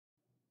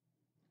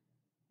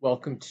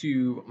Welcome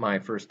to my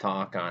first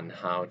talk on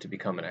how to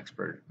become an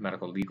expert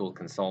medical legal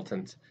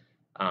consultant.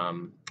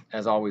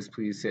 As always,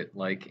 please hit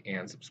like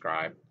and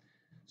subscribe.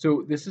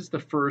 So this is the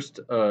first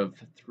of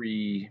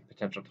three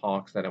potential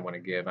talks that I want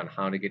to give on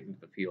how to get into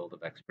the field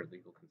of expert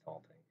legal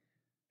consulting.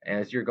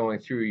 As you're going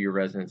through your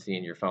residency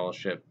and your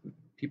fellowship,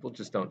 people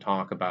just don't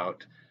talk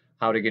about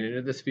how to get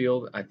into this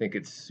field. I think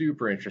it's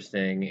super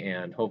interesting,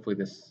 and hopefully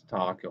this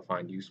talk you'll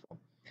find useful.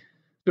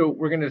 So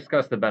we're going to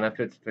discuss the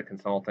benefits to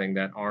consulting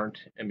that aren't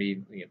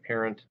immediately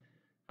apparent,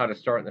 how to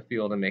start in the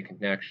field and make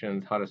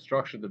connections, how to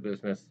structure the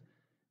business,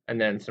 and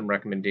then some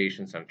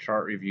recommendations on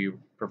chart review,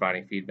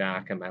 providing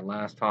feedback. And my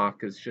last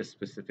talk is just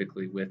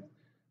specifically with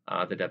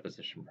the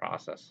deposition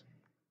process.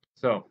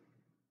 So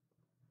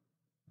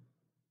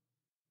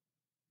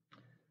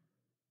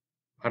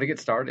how to get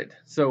started.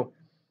 So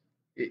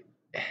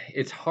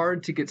it's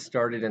hard to get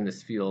started in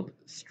this field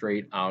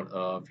straight out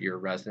of your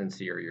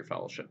residency or your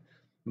fellowship.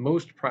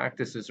 Most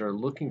practices are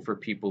looking for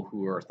people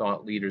who are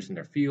thought leaders in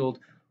their field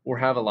or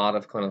have a lot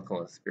of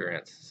clinical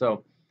experience.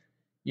 So,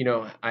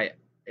 I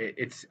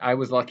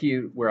was lucky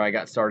where I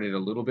got started a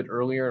little bit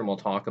earlier, and we'll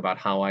talk about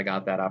how I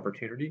got that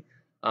opportunity.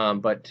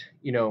 If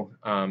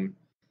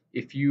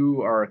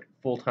you are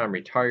full-time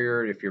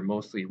retired, if you're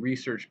mostly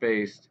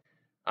research-based,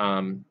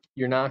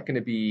 you're not going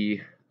to be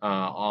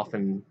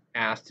often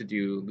asked to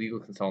do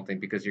legal consulting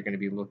because you're going to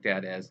be looked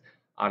at as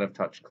out of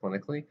touch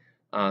clinically.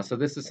 So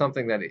this is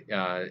something that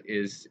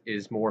is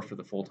more for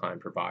the full-time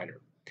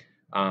provider.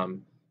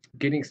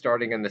 Getting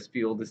starting in this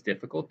field is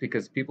difficult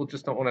because people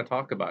just don't want to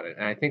talk about it,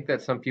 and I think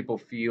that some people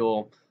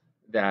feel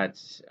that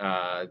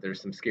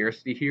there's some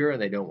scarcity here and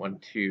they don't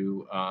want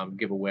to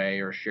give away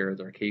or share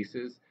their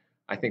cases.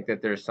 I think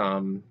that there's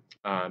some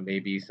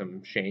maybe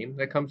some shame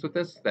that comes with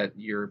this, that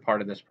you're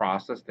part of this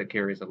process that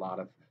carries a lot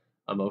of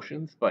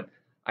emotions, but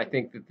I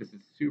think that this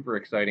is super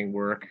exciting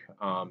work,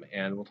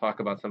 and we'll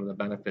talk about some of the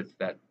benefits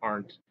that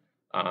aren't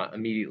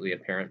immediately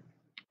apparent.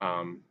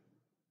 Um,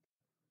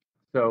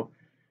 so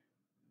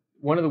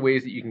one of the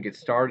ways that you can get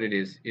started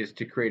is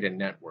to create a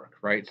network,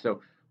 right?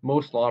 So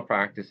most law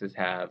practices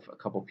have a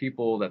couple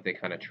people that they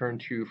kind of turn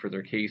to for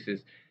their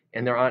cases,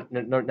 and they're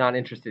not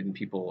interested in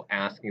people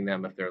asking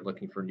them if they're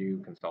looking for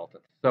new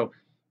consultants. So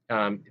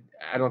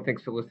I don't think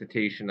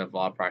solicitation of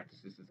law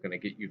practices is going to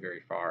get you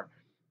very far.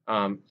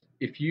 Um,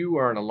 if you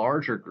are in a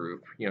larger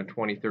group,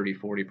 20, 30,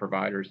 40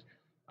 providers,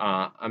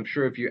 I'm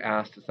sure if you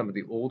asked some of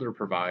the older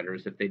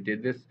providers if they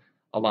did this,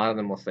 a lot of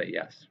them will say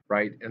yes,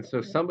 right? And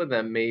so some of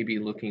them may be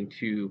looking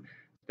to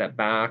step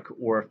back,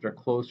 or if they're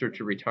closer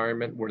to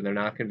retirement where they're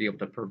not going to be able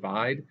to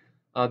provide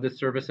this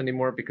service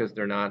anymore because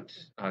they're not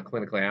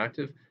clinically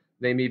active,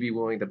 they may be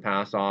willing to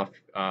pass off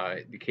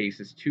the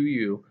cases to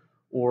you,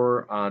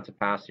 or to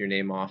pass your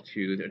name off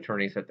to the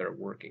attorneys that they're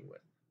working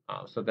with.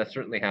 So that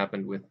certainly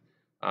happened with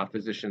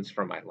physicians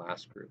from my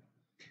last group.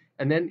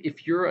 And then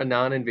if you're a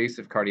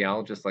non-invasive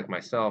cardiologist like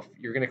myself,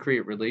 you're going to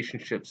create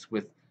relationships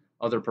with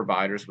other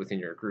providers within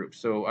your group.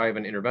 So I have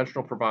an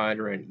interventional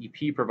provider, an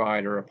EP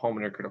provider, a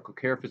pulmonary critical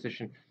care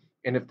physician,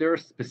 and if there are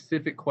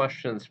specific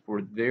questions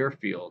for their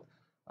field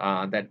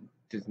that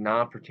does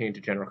not pertain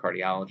to general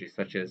cardiology,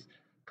 such as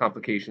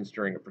complications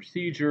during a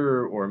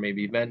procedure or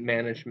maybe event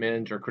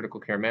management or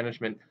critical care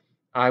management,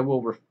 I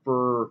will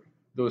refer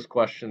those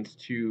questions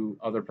to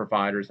other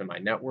providers in my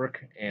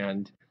network,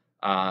 and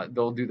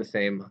they'll do the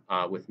same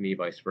with me,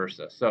 vice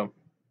versa. So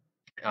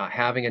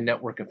having a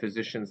network of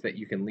physicians that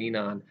you can lean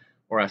on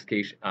or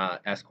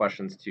ask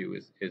questions to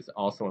is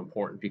also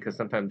important, because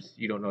sometimes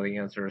you don't know the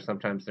answer, or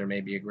sometimes there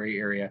may be a gray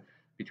area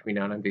between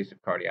non-invasive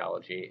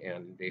cardiology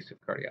and invasive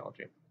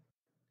cardiology.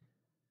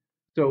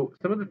 So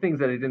some of the things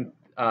that I didn't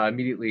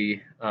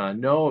immediately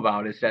know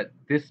about is that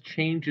this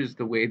changes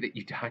the way that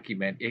you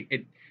document.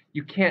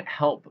 You can't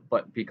help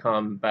but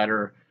become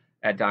better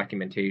at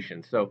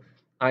documentation. So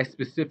I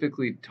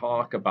specifically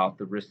talk about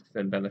the risks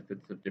and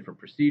benefits of different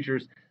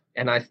procedures,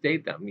 and I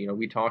state them.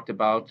 We talked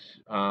about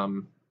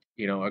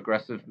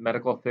aggressive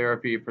medical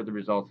therapy for the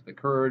results of the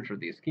COURAGE or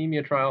the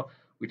ischemia trial.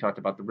 We talked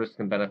about the risks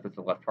and benefits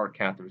of left heart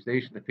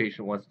catheterization. The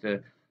patient wants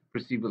to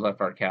proceed with left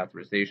heart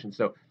catheterization.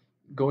 So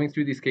going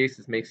through these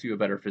cases makes you a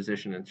better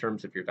physician in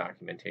terms of your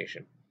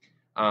documentation.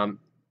 Um,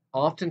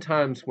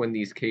 Oftentimes, when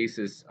these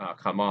cases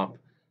come up,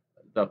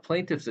 the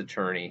plaintiff's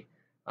attorney,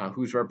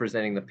 who's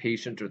representing the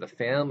patient or the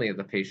family of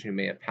the patient who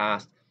may have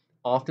passed,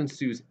 often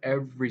sues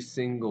every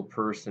single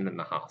person in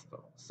the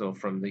hospital. So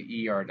from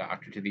the ER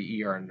doctor to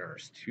the ER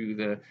nurse to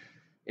the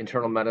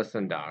internal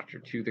medicine doctor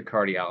to the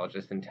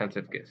cardiologist,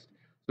 intensivist.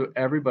 So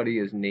everybody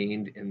is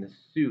named in the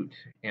suit,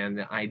 and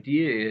the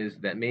idea is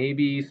that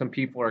maybe some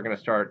people are going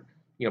to start,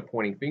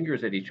 pointing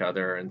fingers at each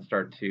other and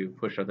start to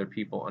push other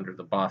people under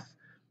the bus.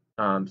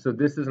 So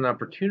this is an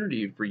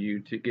opportunity for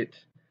you to get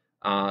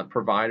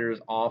providers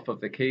off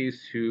of the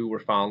case who were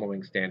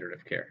following standard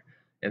of care.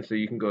 And so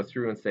you can go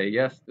through and say,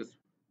 yes, this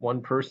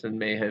one person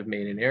may have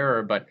made an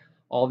error, but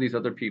all these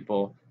other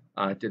people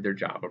did their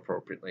job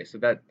appropriately. So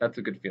that's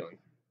a good feeling.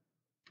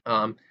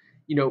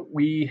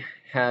 We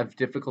have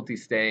difficulty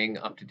staying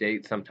up to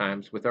date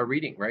sometimes with our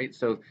reading, right?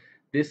 So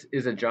this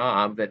is a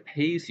job that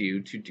pays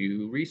you to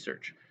do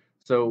research.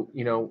 So,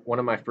 one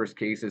of my first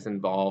cases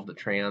involved a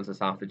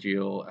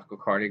transesophageal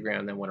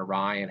echocardiogram that went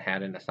awry and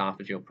had an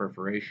esophageal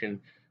perforation,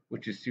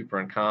 which is super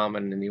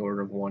uncommon in the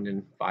order of 1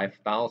 in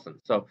 5,000.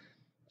 So,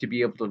 to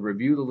be able to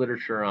review the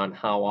literature on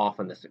how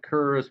often this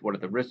occurs, what are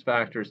the risk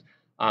factors,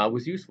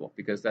 was useful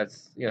because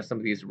that's some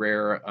of these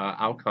rare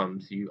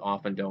outcomes you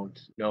often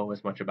don't know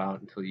as much about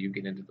until you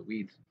get into the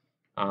weeds.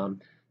 Um,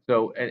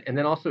 and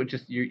then also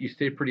just you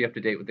stay pretty up to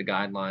date with the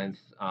guidelines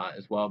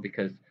as well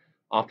because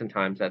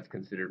oftentimes that's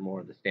considered more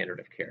of the standard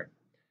of care.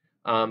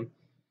 Um,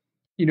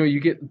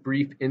 you get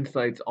brief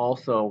insights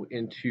also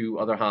into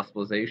other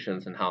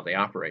hospitalizations and how they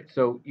operate.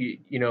 So,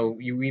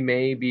 we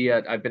may be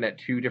I've been at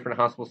 2 different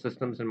hospital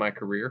systems in my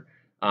career,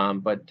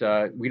 but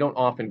we don't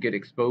often get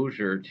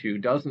exposure to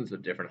dozens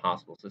of different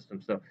hospital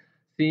systems. So,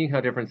 seeing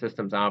how different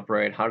systems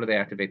operate, how do they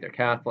activate their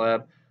cath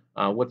lab,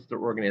 what's their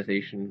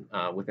organization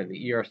within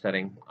the ER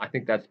setting, I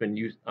think that's been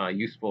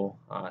useful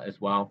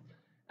as well.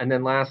 And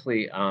then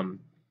lastly,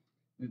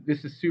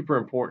 this is super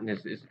important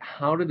is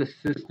how do the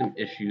system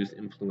issues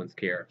influence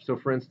care. So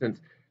for instance,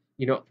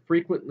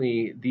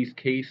 frequently these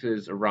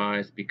cases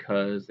arise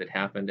because it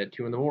happened at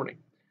 2 in the morning,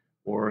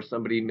 or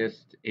somebody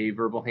missed a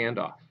verbal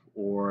handoff,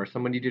 or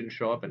somebody didn't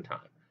show up in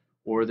time,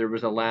 or there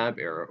was a lab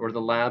error, or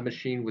the lab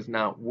machine was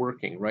not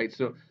working, right?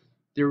 So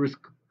there was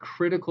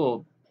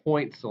critical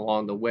points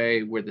along the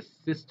way where the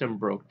system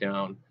broke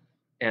down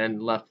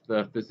and left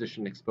the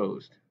physician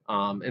exposed.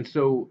 And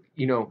so,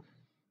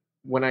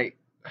 when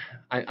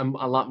I'm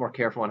a lot more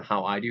careful on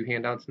how I do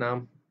handouts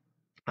now,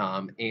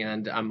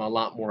 and I'm a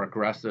lot more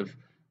aggressive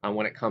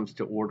when it comes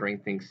to ordering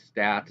things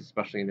stat,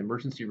 especially in the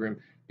emergency room,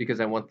 because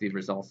I want the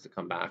results to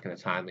come back in a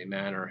timely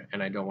manner,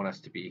 and I don't want us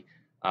to be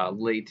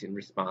late in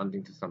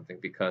responding to something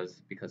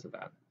because of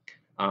that.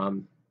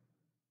 Um,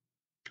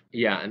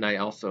 yeah, and I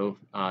also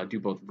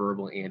do both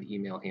verbal and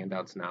email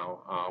handouts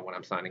now when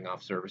I'm signing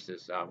off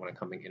services when I'm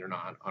coming in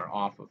or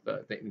off of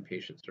the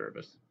inpatient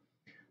service.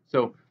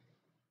 So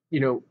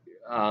you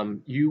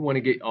want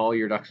to get all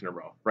your ducks in a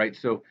row, right?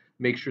 So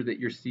make sure that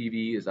your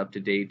CV is up to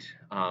date.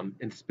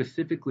 And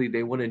specifically,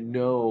 they want to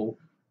know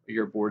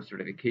your board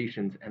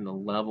certifications and the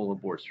level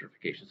of board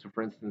certification. So,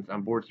 for instance,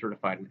 I'm board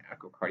certified in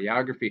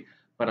echocardiography,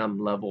 but I'm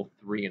level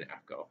 3 in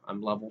echo.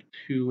 I'm level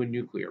 2 in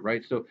nuclear,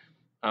 right? So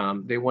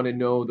they want to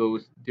know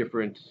those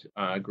different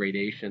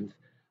gradations.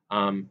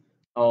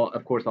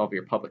 Of course, all of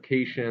your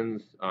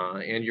publications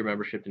and your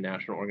membership to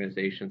national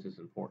organizations is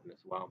important as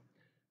well.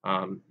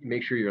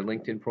 Make sure your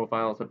LinkedIn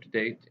profile is up to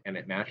date and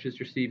it matches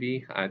your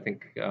CV. I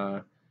think,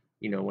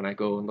 when I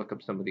go and look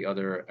up some of the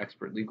other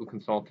expert legal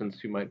consultants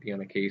who might be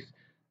on a case,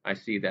 I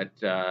see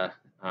that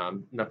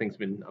nothing's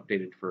been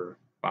updated for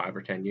 5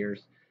 or 10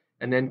 years.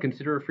 And then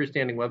consider a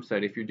freestanding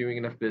website if you're doing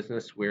enough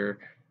business where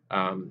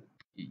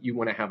you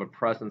want to have a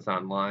presence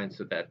online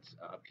so that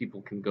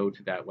people can go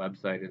to that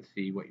website and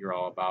see what you're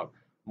all about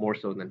more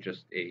so than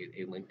just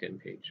a LinkedIn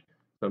page.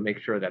 So make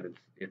sure that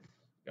it's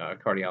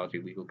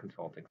cardiology legal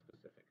consulting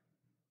specific.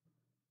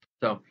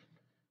 So,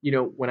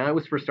 when I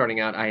was first starting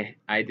out,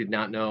 I did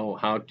not know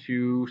how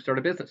to start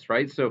a business,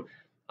 right? So,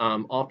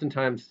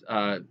 oftentimes,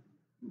 a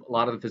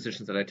lot of the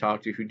physicians that I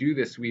talk to who do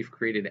this, we've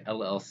created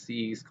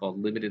LLCs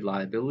called limited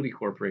liability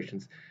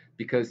corporations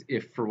because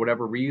if for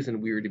whatever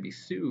reason we were to be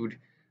sued,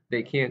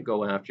 they can't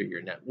go after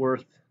your net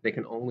worth. They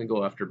can only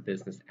go after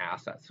business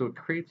assets. So it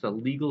creates a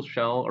legal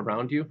shell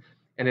around you.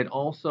 And it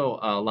also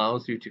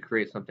allows you to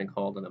create something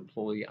called an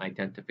employee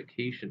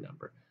identification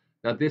number.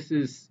 Now, this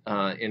is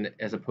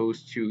as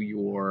opposed to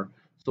your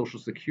social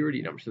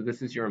security number. So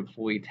this is your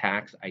employee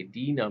tax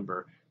ID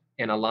number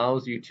and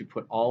allows you to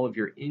put all of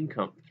your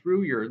income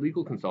through your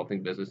legal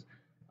consulting business,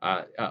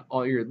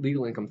 all your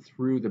legal income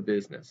through the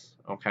business.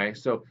 Okay,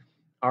 so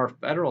our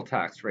federal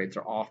tax rates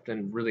are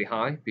often really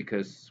high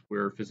because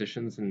we're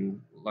physicians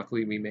and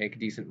luckily we make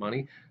decent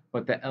money,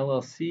 but the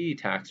LLC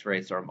tax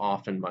rates are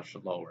often much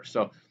lower.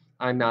 So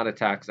I'm not a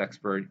tax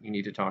expert. You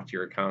need to talk to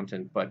your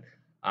accountant, but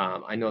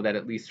I know that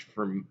at least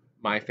for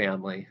my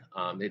family,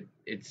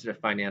 it's a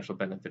financial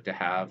benefit to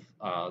have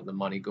the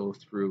money go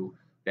through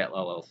that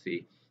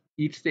LLC.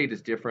 Each state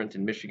is different.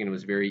 In Michigan, it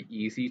was very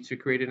easy to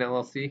create an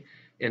LLC.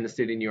 In the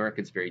state of New York,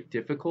 it's very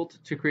difficult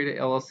to create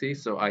an LLC.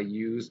 So I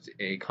used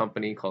a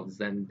company called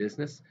Zen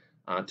Business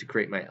to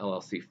create my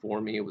LLC for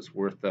me. It was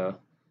worth I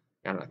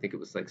don't know, I think it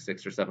was like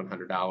 $600 or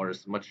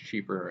 $700, much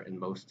cheaper in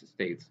most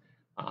states.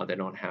 They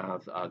don't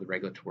have the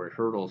regulatory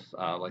hurdles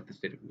like the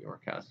state of New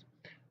York has.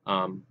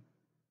 Um,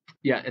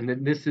 yeah, and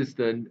then this is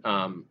the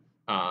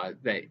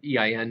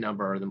EIN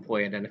number or the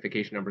employee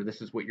identification number.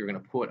 This is what you're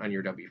going to put on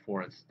your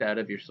W-4 instead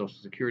of your social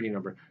security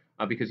number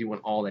because you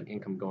want all that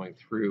income going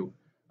through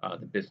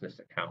the business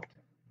account.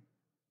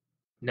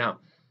 Now,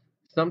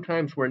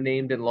 sometimes we're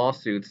named in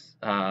lawsuits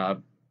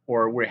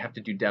or we have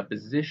to do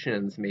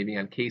depositions maybe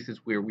on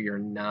cases where we are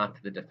not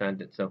the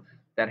defendant. So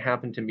that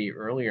happened to me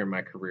earlier in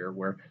my career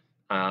where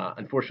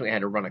unfortunately I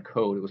had to run a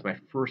code. It was my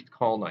first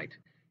call night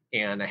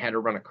and I had to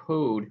run a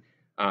code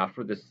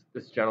for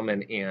this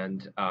gentleman,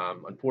 and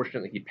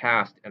unfortunately he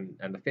passed, and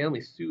the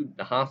family sued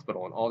the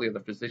hospital and all the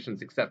other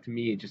physicians except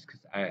me, just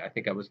because I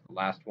think I was the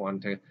last one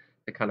to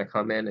kind of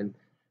come in, and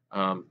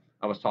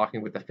I was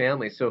talking with the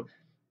family. So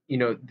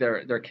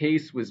their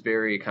case was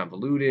very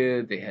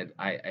convoluted. They had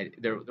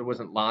there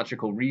wasn't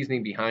logical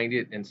reasoning behind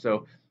it, and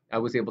so I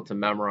was able to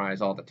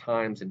memorize all the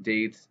times and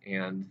dates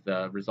and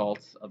the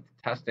results of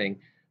the testing,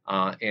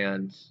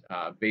 and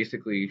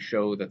basically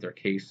show that their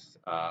case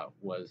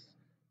was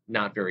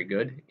not very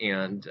good.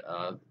 And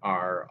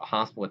our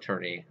hospital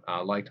attorney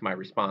liked my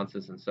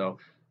responses, and so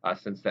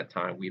since that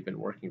time we've been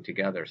working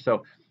together.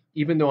 So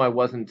even though I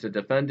wasn't a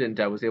defendant,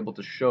 I was able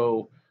to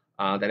show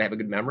that I have a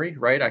good memory,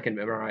 right? I can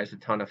memorize a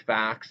ton of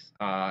facts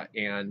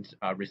and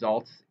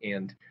results,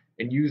 and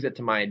use it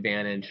to my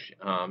advantage,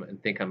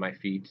 and think on my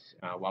feet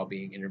while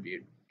being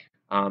interviewed.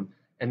 Um,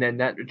 and then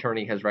that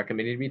attorney has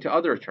recommended me to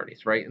other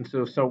attorneys, right? And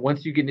so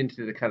once you get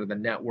into the kind of the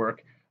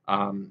network,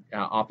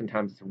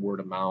 oftentimes it's word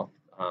of mouth.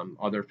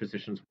 Other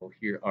physicians will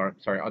hear, or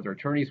sorry, other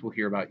attorneys will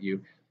hear about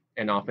you,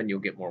 and often you'll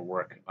get more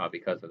work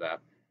because of that.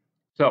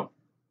 So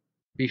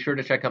be sure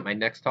to check out my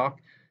next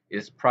talk,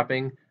 is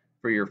prepping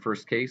for your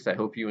first case. I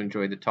hope you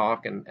enjoyed the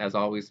talk, and as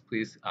always,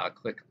 please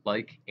click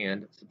like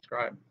and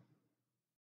subscribe.